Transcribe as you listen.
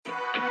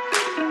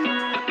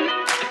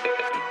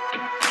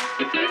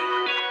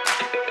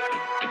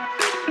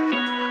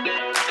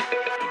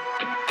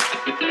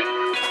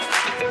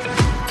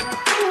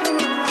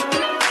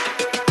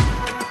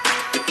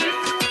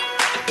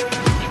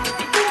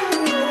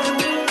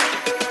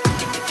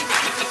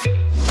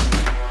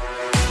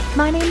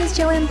My name is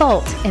Joanne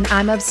Bolt, and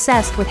I'm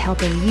obsessed with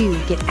helping you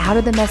get out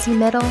of the messy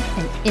middle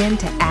and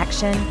into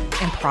action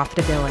and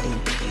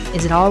profitability.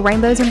 Is it all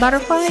rainbows and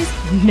butterflies?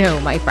 No,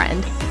 my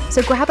friend.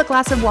 So grab a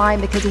glass of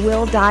wine because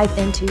we'll dive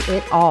into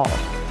it all,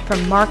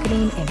 from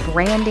marketing and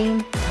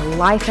branding to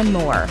life and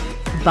more.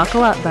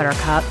 Buckle up,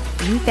 Buttercup.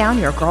 You found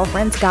your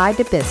girlfriend's guide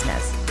to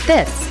business.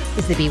 This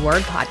is the B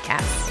Word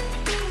Podcast.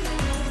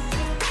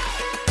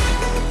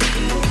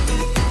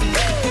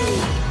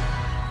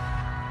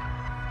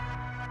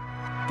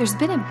 There's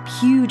been a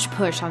huge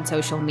push on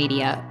social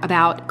media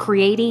about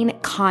creating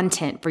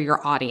content for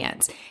your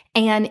audience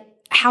and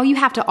how you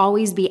have to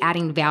always be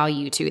adding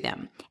value to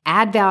them.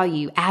 Add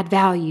value, add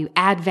value,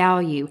 add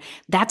value.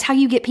 That's how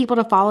you get people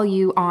to follow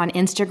you on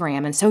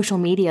Instagram and social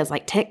medias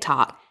like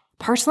TikTok.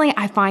 Personally,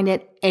 I find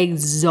it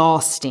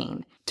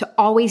exhausting to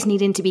always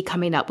needing to be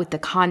coming up with the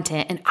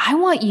content. And I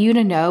want you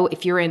to know,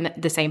 if you're in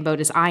the same boat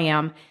as I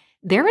am,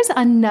 there is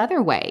another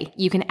way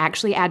you can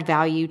actually add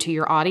value to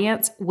your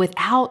audience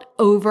without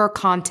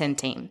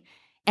over-contenting,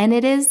 and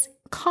it is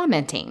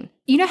commenting.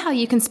 You know how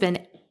you can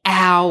spend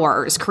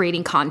hours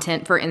creating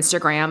content for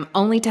Instagram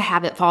only to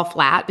have it fall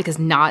flat because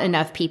not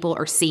enough people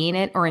are seeing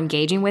it or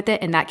engaging with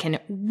it, and that can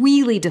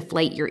really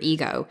deflate your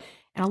ego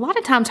and a lot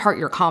of times hurt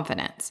your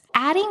confidence.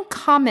 Adding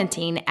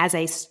commenting as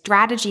a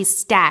strategy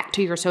stack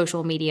to your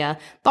social media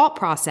thought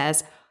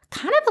process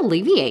kind of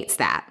alleviates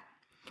that,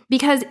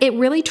 because it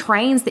really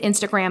trains the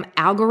Instagram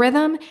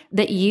algorithm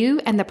that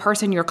you and the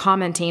person you're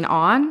commenting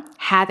on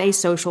have a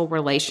social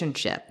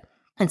relationship.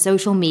 And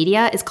social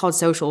media is called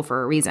social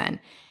for a reason.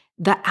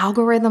 The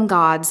algorithm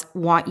gods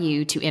want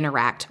you to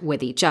interact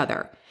with each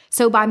other.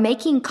 So by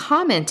making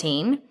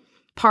commenting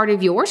part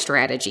of your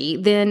strategy,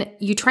 then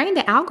you train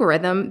the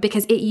algorithm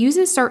because it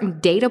uses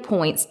certain data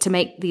points to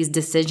make these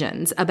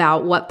decisions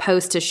about what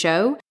posts to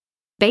show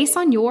based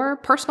on your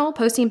personal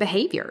posting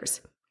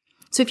behaviors.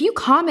 So if you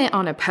comment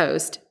on a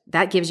post,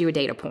 that gives you a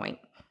data point.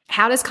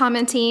 How does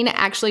commenting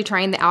actually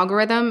train the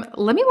algorithm?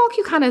 Let me walk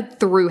you kind of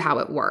through how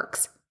it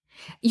works.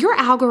 Your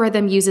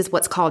algorithm uses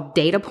what's called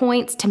data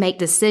points to make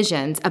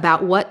decisions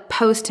about what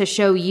post to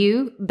show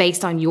you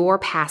based on your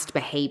past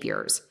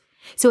behaviors.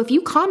 So if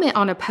you comment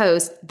on a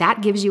post,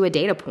 that gives you a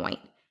data point.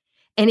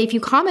 And if you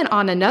comment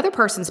on another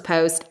person's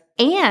post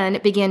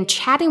and begin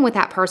chatting with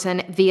that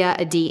person via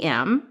a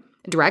DM,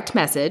 direct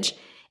message,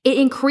 it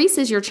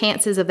increases your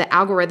chances of the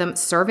algorithm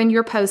serving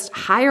your post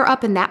higher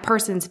up in that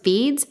person's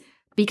feeds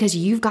because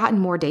you've gotten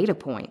more data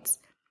points.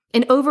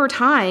 And over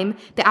time,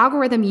 the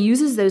algorithm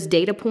uses those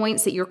data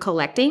points that you're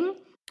collecting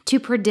to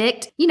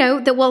predict,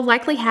 that we'll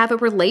likely have a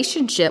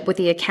relationship with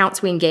the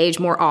accounts we engage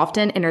more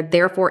often and are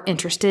therefore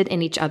interested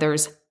in each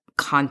other's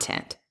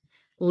content.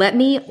 Let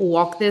me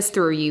walk this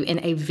through you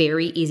in a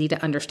very easy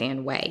to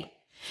understand way.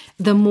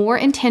 The more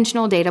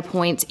intentional data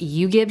points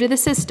you give to the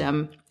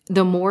system,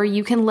 the more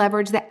you can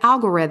leverage the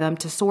algorithm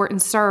to sort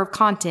and serve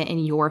content in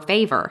your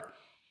favor.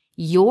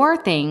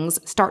 Your things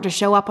start to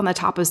show up on the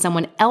top of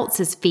someone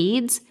else's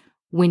feeds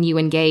when you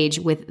engage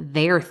with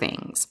their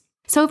things.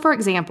 So for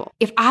example,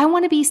 if I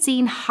want to be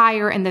seen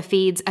higher in the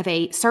feeds of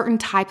a certain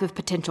type of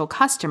potential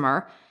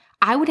customer,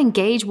 I would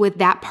engage with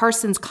that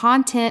person's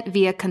content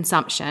via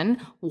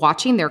consumption,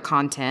 watching their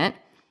content,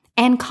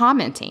 and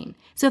commenting.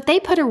 So if they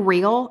put a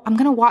reel, I'm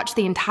going to watch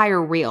the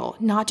entire reel,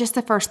 not just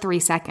the first 3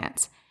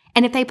 seconds.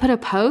 And if they put a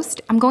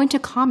post, I'm going to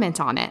comment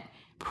on it,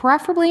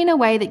 preferably in a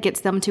way that gets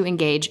them to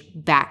engage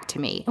back to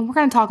me. And we're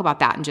going to talk about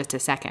that in just a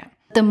second.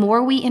 The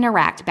more we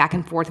interact back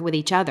and forth with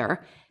each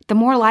other, the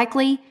more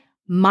likely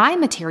my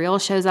material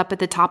shows up at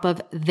the top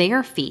of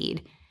their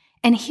feed.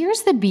 And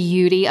here's the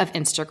beauty of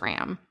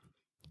Instagram.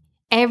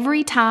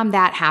 Every time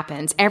that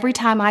happens, every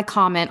time I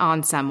comment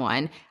on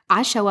someone,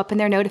 I show up in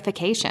their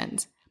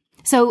notifications.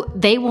 So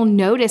they will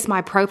notice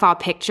my profile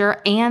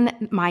picture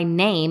and my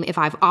name, if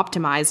I've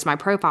optimized my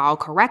profile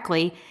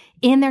correctly,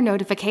 in their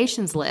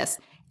notifications list.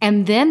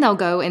 And then they'll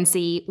go and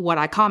see what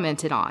I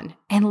commented on.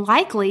 And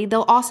likely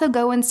they'll also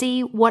go and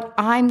see what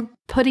I'm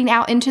putting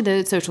out into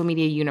the social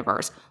media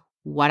universe,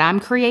 what I'm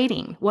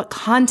creating, what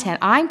content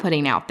I'm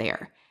putting out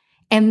there.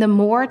 And the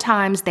more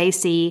times they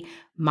see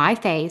my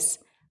face,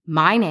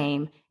 my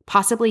name,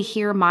 possibly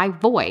hear my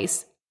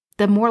voice,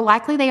 the more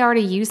likely they are to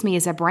use me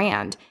as a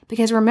brand.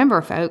 Because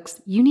remember,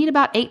 folks, you need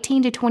about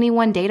 18 to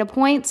 21 data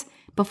points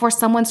before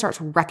someone starts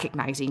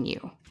recognizing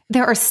you.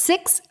 There are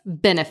 6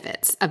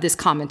 benefits of this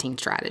commenting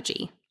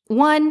strategy.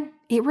 1,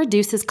 it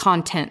reduces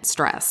content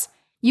stress.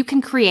 You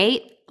can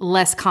create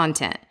less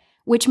content,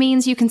 which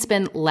means you can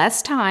spend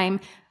less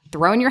time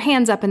throwing your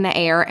hands up in the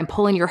air and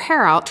pulling your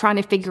hair out trying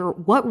to figure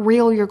what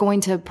reel you're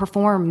going to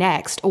perform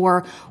next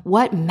or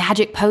what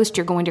magic post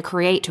you're going to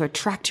create to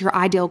attract your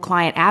ideal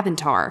client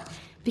avatar.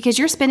 Because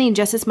you're spending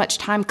just as much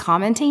time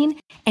commenting,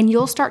 and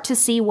you'll start to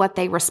see what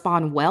they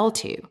respond well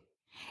to.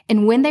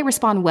 And when they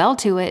respond well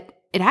to it,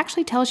 it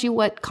actually tells you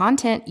what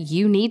content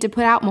you need to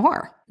put out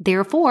more.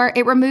 Therefore,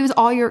 it removes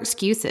all your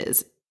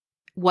excuses,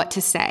 what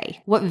to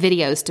say, what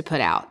videos to put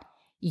out.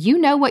 You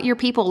know what your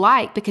people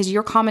like because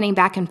you're commenting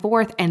back and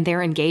forth and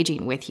they're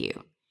engaging with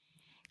you.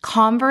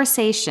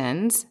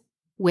 Conversations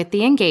with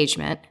the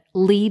engagement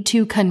lead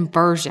to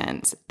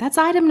conversions. That's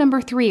item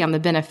number 3 on the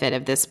benefit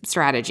of this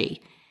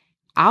strategy.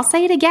 I'll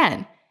say it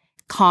again.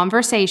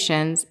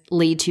 Conversations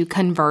lead to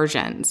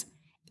conversions.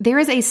 There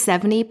is a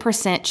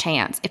 70%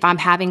 chance if I'm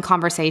having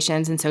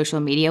conversations in social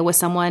media with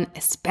someone,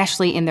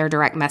 especially in their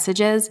direct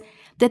messages,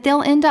 that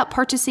they'll end up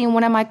purchasing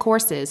one of my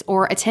courses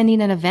or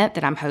attending an event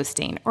that I'm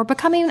hosting or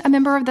becoming a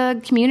member of the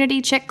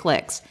community Chick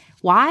Clicks.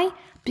 Why?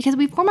 Because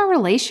we form a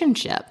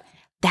relationship.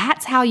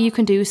 That's how you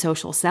can do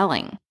social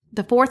selling.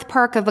 The 4th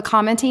perk of the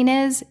commenting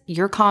is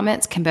your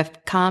comments can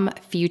become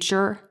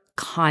future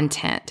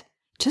content.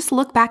 Just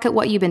look back at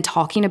what you've been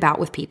talking about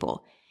with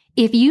people.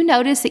 If you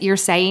notice that you're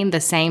saying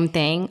the same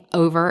thing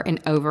over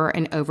and over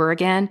and over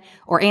again,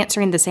 or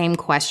answering the same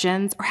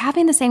questions, or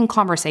having the same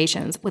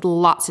conversations with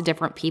lots of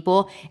different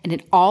people, and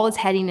it all is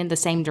heading in the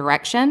same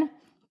direction,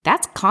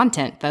 that's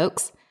content,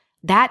 folks.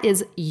 That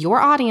is your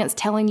audience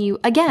telling you,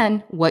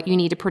 again, what you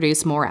need to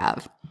produce more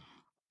of.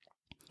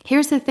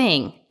 Here's the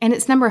thing, and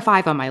it's number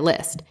 5 on my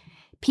list.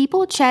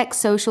 People check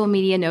social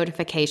media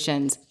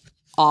notifications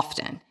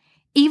often.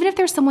 Even if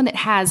there's someone that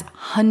has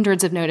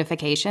hundreds of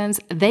notifications,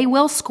 they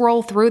will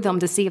scroll through them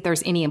to see if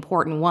there's any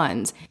important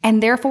ones.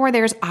 And therefore,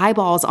 there's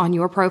eyeballs on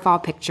your profile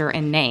picture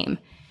and name.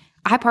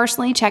 I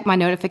personally check my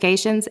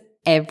notifications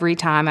every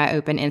time I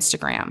open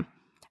Instagram.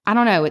 I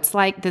don't know, it's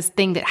like this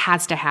thing that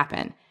has to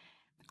happen.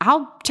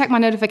 I'll check my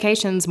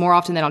notifications more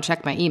often than I'll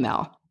check my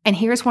email. And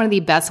here's one of the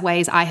best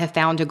ways I have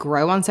found to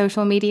grow on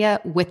social media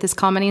with this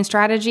commenting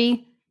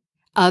strategy.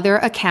 Other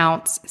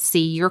accounts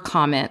see your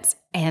comments,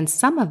 and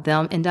some of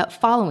them end up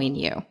following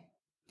you.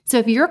 So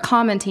if you're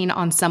commenting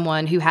on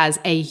someone who has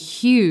a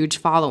huge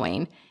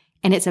following,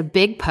 and it's a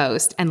big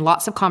post, and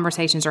lots of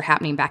conversations are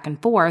happening back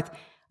and forth,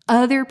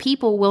 other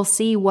people will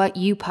see what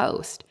you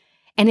post.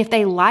 And if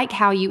they like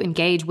how you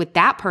engage with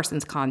that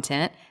person's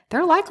content,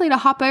 they're likely to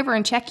hop over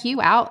and check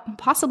you out, and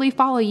possibly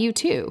follow you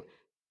too.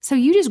 So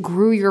you just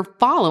grew your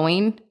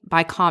following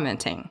by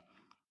commenting.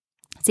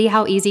 See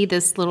how easy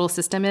this little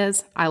system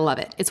is? I love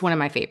it. It's one of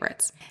my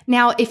favorites.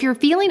 Now, if you're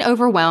feeling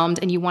overwhelmed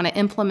and you want to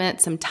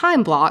implement some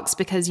time blocks,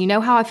 because you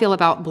know how I feel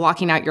about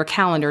blocking out your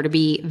calendar to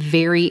be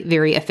very,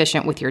 very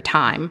efficient with your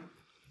time,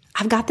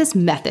 I've got this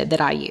method that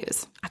I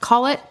use. I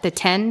call it the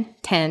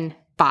 10-10-5.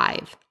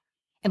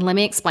 And let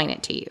me explain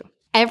it to you.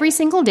 Every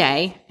single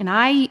day, and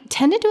I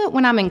tend to do it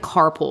when I'm in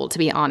carpool, to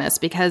be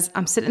honest, because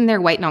I'm sitting there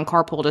waiting on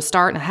carpool to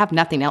start and I have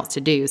nothing else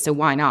to do, so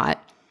why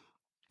not?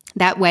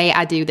 That way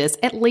I do this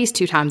at least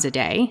 2 times a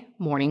day,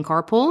 morning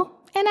carpool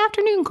and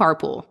afternoon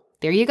carpool.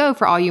 There you go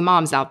for all you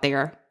moms out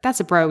there.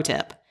 That's a pro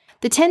tip.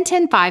 The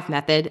 10-10-5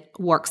 method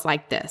works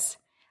like this.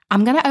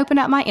 I'm going to open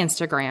up my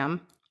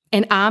Instagram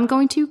and I'm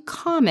going to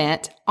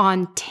comment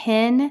on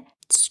 10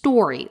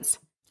 stories.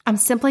 I'm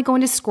simply going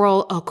to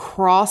scroll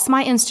across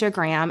my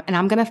Instagram and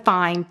I'm going to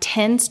find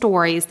 10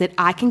 stories that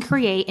I can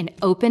create an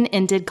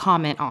open-ended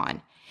comment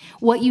on.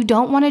 What you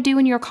don't want to do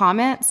in your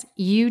comments,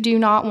 you do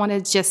not want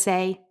to just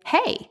say,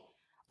 hey,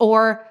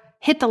 or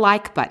hit the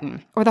like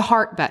button or the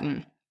heart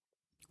button.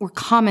 We're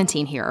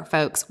commenting here,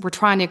 folks. We're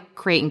trying to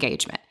create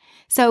engagement.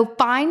 So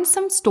find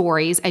some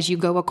stories as you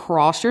go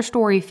across your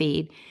story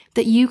feed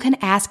that you can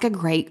ask a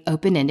great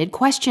open-ended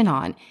question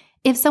on.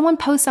 If someone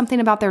posts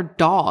something about their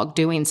dog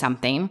doing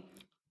something,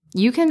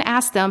 you can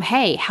ask them,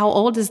 hey, how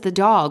old is the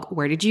dog?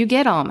 Where did you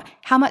get them?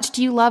 How much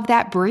do you love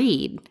that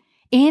breed?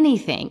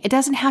 Anything. It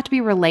doesn't have to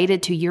be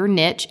related to your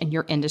niche and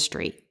your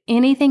industry.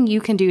 Anything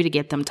you can do to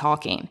get them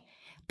talking.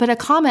 But a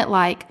comment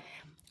like,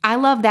 I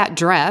love that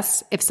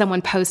dress, if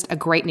someone posts a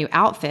great new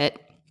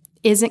outfit,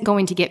 isn't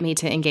going to get me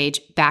to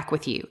engage back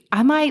with you.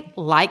 I might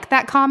like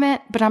that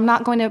comment, but I'm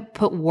not going to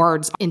put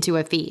words into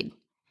a feed.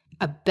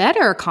 A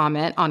better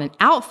comment on an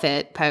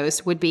outfit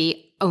post would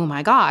be, oh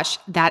my gosh,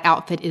 that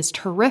outfit is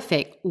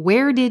terrific.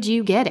 Where did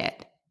you get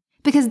it?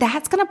 Because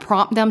that's going to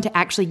prompt them to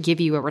actually give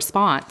you a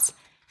response.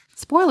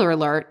 Spoiler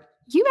alert,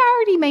 you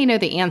already may know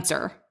the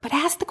answer, but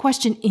ask the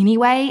question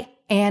anyway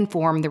and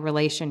form the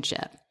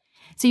relationship.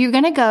 So you're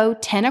going to go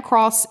 10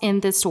 across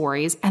in the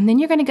stories, and then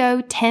you're going to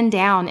go 10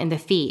 down in the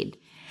feed.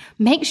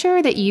 Make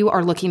sure that you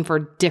are looking for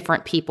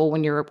different people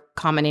when you're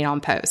commenting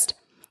on post.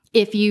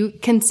 If you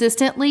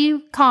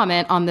consistently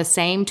comment on the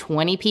same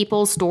 20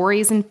 people's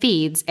stories and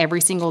feeds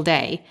every single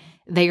day,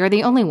 they are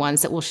the only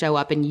ones that will show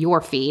up in your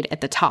feed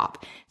at the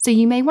top. So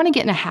you may want to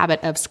get in a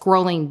habit of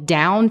scrolling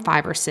down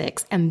 5 or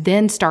 6 and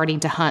then starting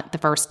to hunt the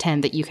first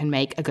 10 that you can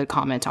make a good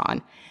comment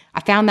on.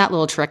 I found that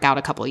little trick out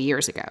a couple of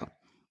years ago.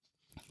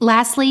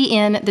 Lastly,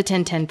 in the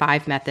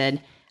 10-10-5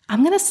 method,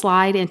 I'm going to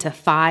slide into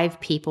 5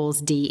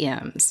 people's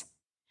DMs.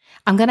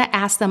 I'm going to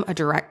ask them a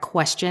direct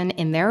question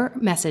in their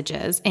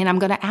messages, and I'm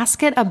going to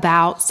ask it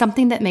about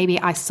something that maybe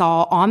I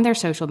saw on their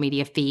social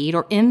media feed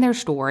or in their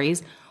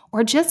stories,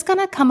 or just going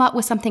to come up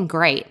with something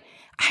great.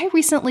 I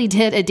recently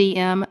did a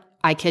DM,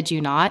 I kid you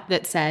not,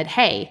 that said,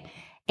 hey,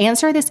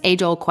 answer this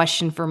age-old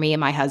question for me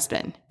and my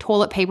husband.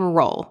 Toilet paper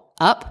roll,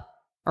 up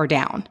or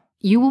down?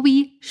 You will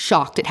be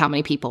shocked at how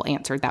many people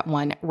answered that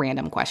one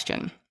random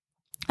question.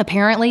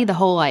 Apparently, the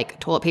whole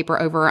toilet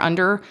paper over or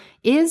under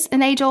is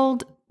an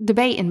age-old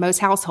debate in most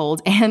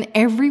households, and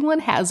everyone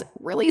has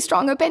really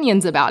strong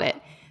opinions about it.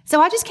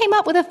 So I just came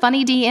up with a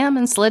funny DM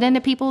and slid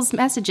into people's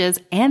messages,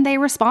 and they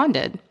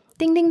responded.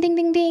 Ding, ding, ding,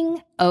 ding,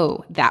 ding.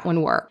 Oh, that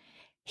one worked.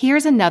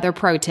 Here's another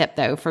pro tip,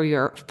 though, for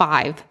your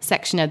 5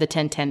 section of the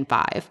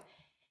 10-10-5.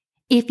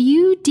 If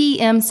you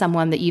DM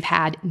someone that you've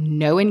had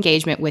no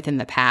engagement with in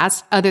the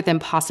past, other than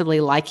possibly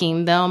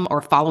liking them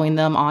or following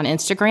them on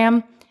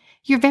Instagram,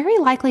 you're very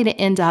likely to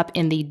end up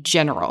in the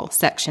general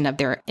section of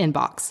their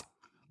inbox.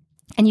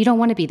 And you don't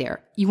want to be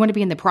there. You want to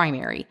be in the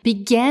primary.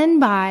 Begin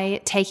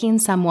by taking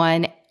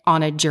someone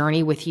on a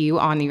journey with you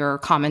on your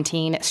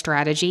commenting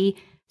strategy.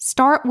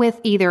 Start with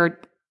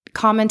either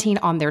commenting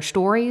on their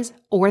stories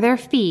or their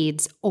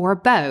feeds or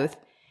both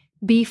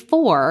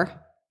before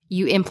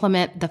you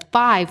implement the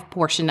 5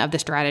 portion of the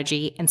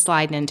strategy and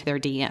slide into their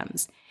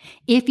DMs.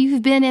 If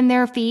you've been in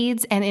their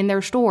feeds and in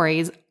their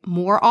stories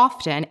more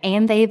often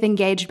and they've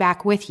engaged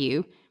back with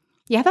you,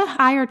 you have a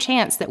higher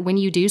chance that when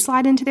you do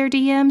slide into their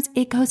DMs,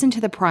 it goes into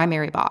the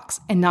primary box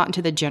and not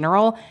into the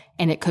general,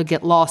 and it could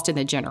get lost in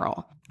the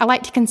general. I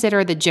like to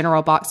consider the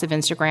general box of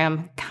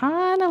Instagram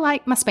kind of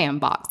like my spam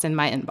box in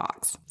my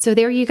inbox. So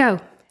there you go.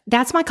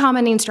 That's my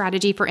commenting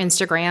strategy for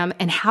Instagram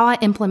and how I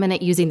implement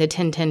it using the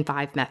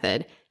 10-10-5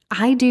 method.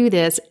 I do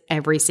this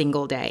every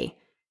single day,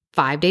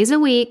 5 days a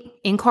week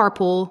in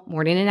carpool,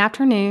 morning and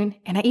afternoon,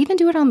 and I even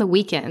do it on the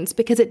weekends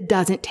because it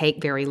doesn't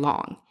take very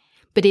long.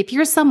 But if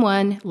you're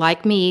someone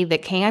like me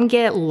that can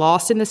get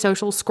lost in the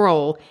social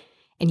scroll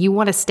and you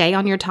want to stay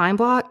on your time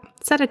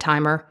block, set a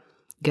timer.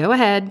 Go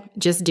ahead,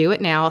 just do it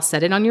now,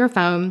 set it on your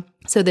phone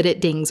so that it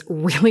dings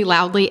really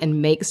loudly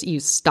and makes you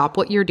stop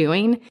what you're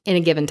doing in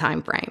a given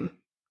time frame.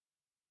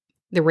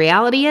 The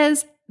reality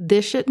is,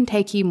 this shouldn't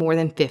take you more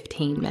than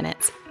 15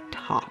 minutes.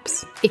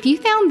 Tops. If you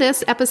found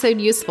this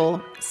episode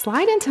useful,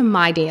 slide into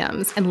my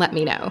DMs and let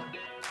me know.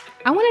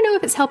 I want to know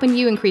if it's helping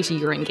you increase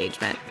your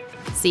engagement.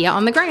 See ya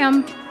on the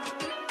gram.